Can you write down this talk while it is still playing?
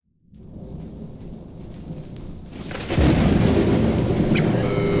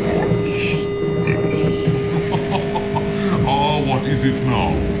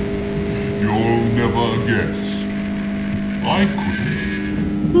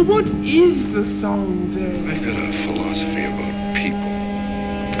Well, what is the song then? I've got a philosophy about people.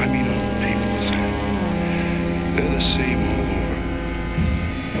 I mean, all peoples. They're the same all over.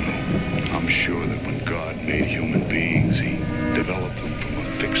 I'm sure that when God made human beings, he developed them from a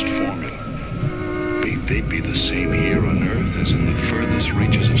fixed formula. They'd be the same here on Earth as in the furthest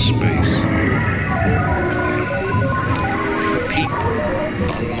reaches of space. People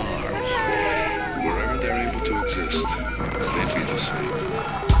on Mars, wherever they're able to exist, they'd be the same.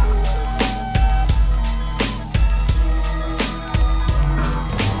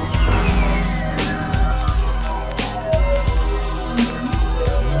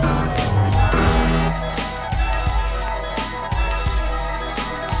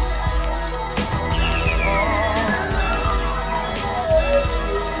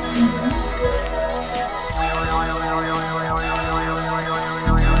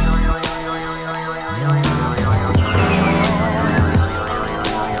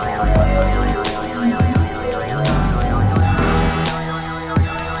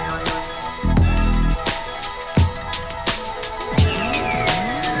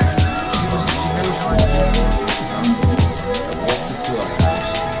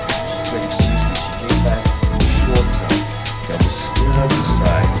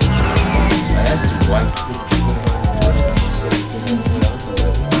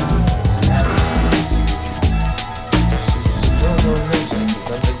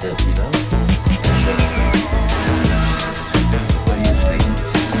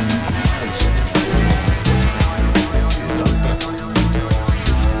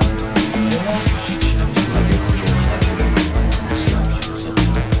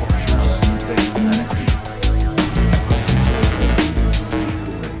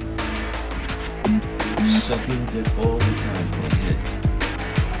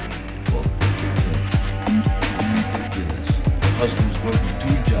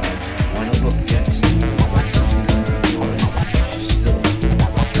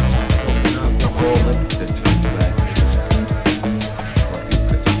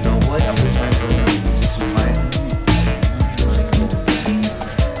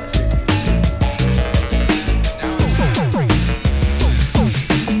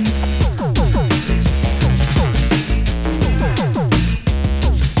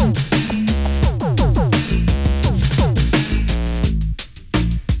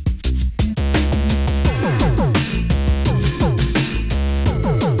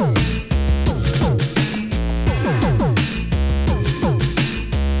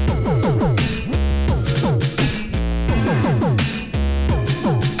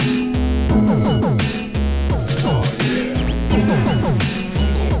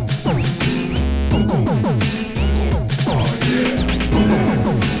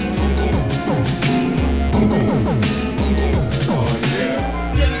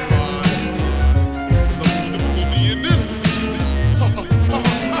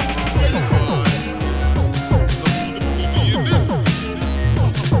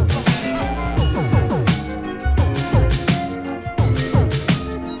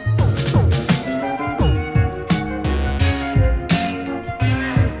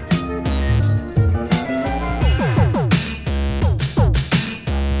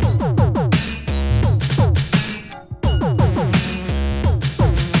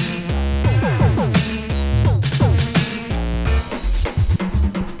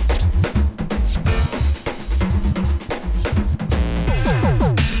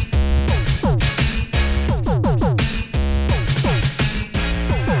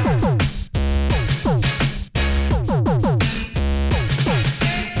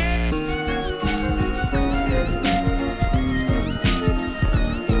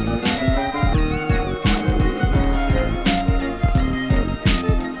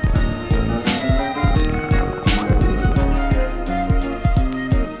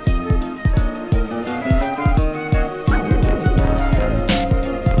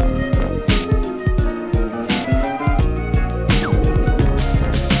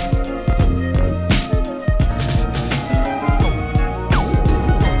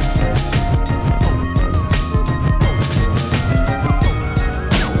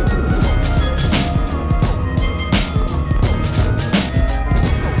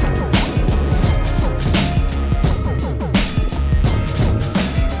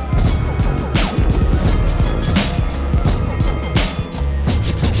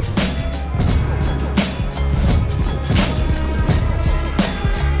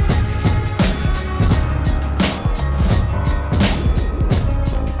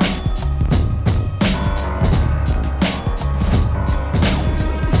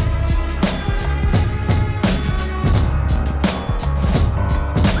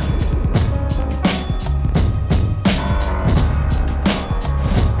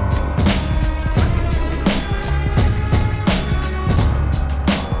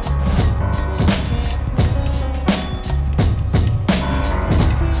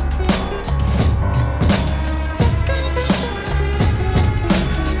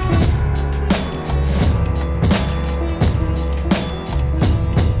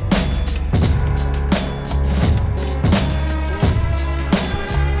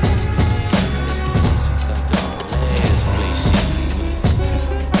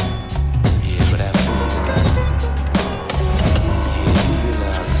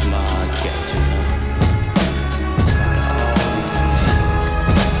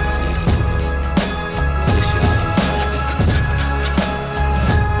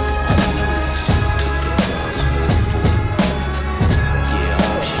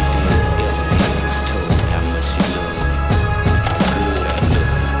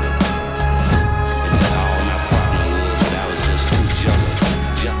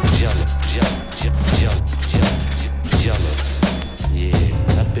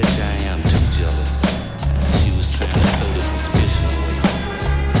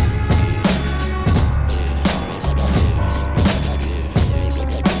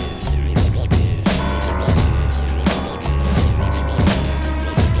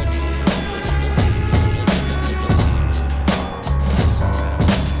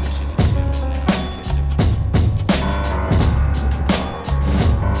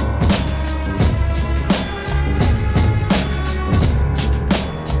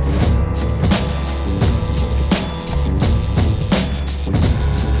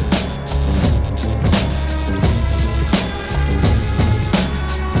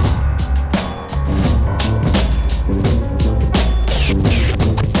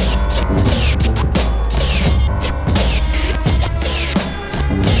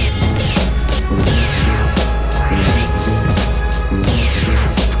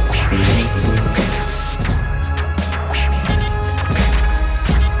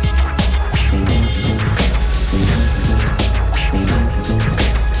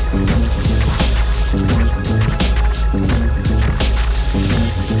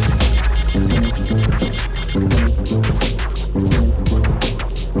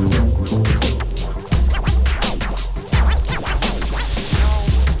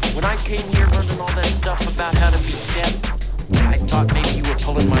 When I came here learning all that stuff about how to be deaf, I thought maybe you were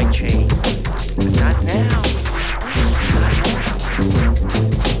pulling my chain. But not now.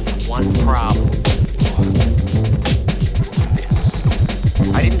 One problem. This.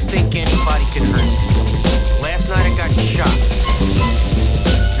 I didn't think anybody could hurt me. Last night I got shot. You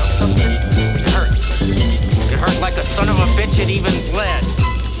know something? It hurt. It hurt like a son of a bitch. It even bled.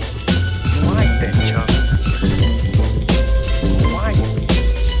 Why is that, Chuck? Why?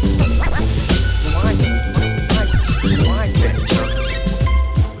 Why is that, Chuck?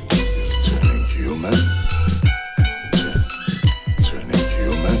 Turning human. Turning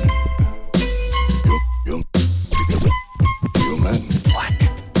human. Human. What?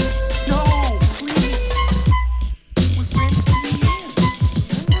 No, please. We're friends to the end.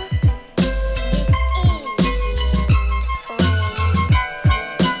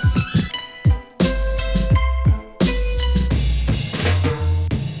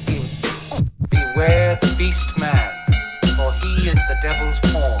 Beware the beast man, for he is the devil's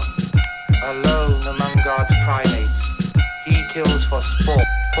pawn. Alone among God's primates, he kills for sport,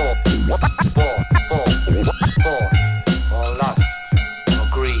 or lust, or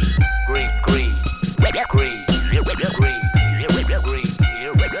greed, greed.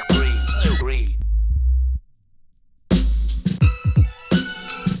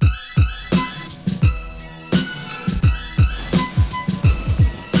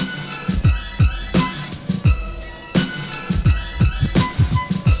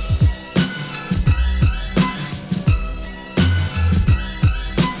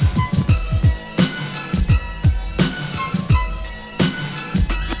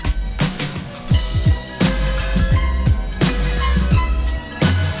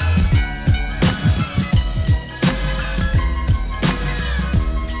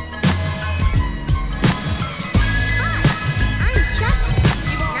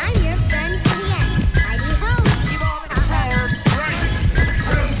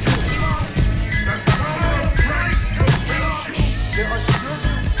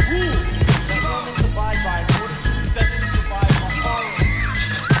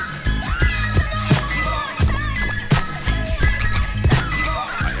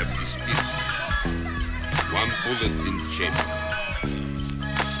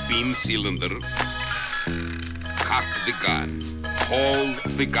 Spin cylinder. Cock the gun. Hold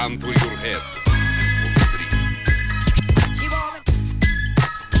the gun to your head. And pull the trigger.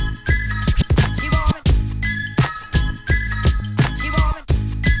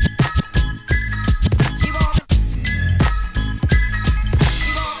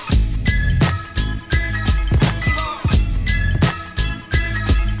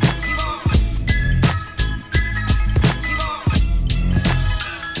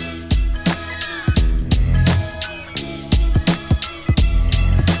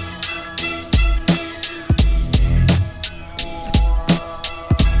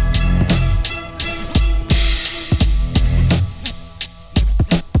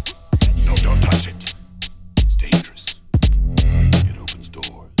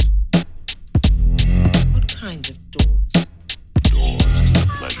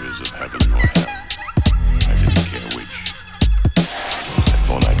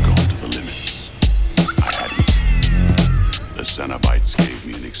 Cenobites gave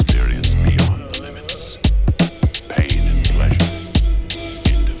me an experience beyond the limits. Pain and pleasure,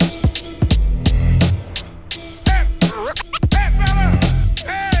 indivisible. Hey, fella!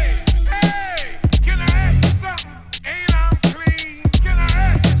 Hey! Can I ask you something? Ain't I clean? Can I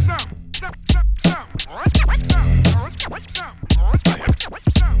ask you something?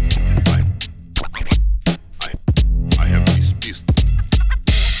 I have this pistol.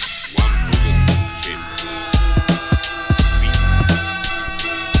 One bullet chamber.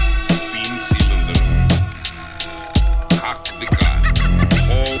 Spin cylinder. Cock the gun.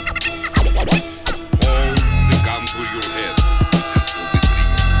 Hold the gun to your head and pull the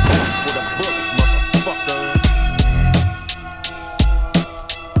trigger. For the bullet, motherfucker.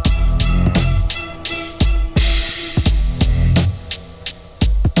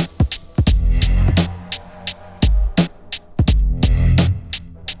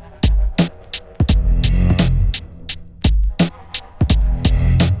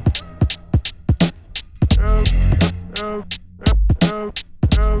 Oh.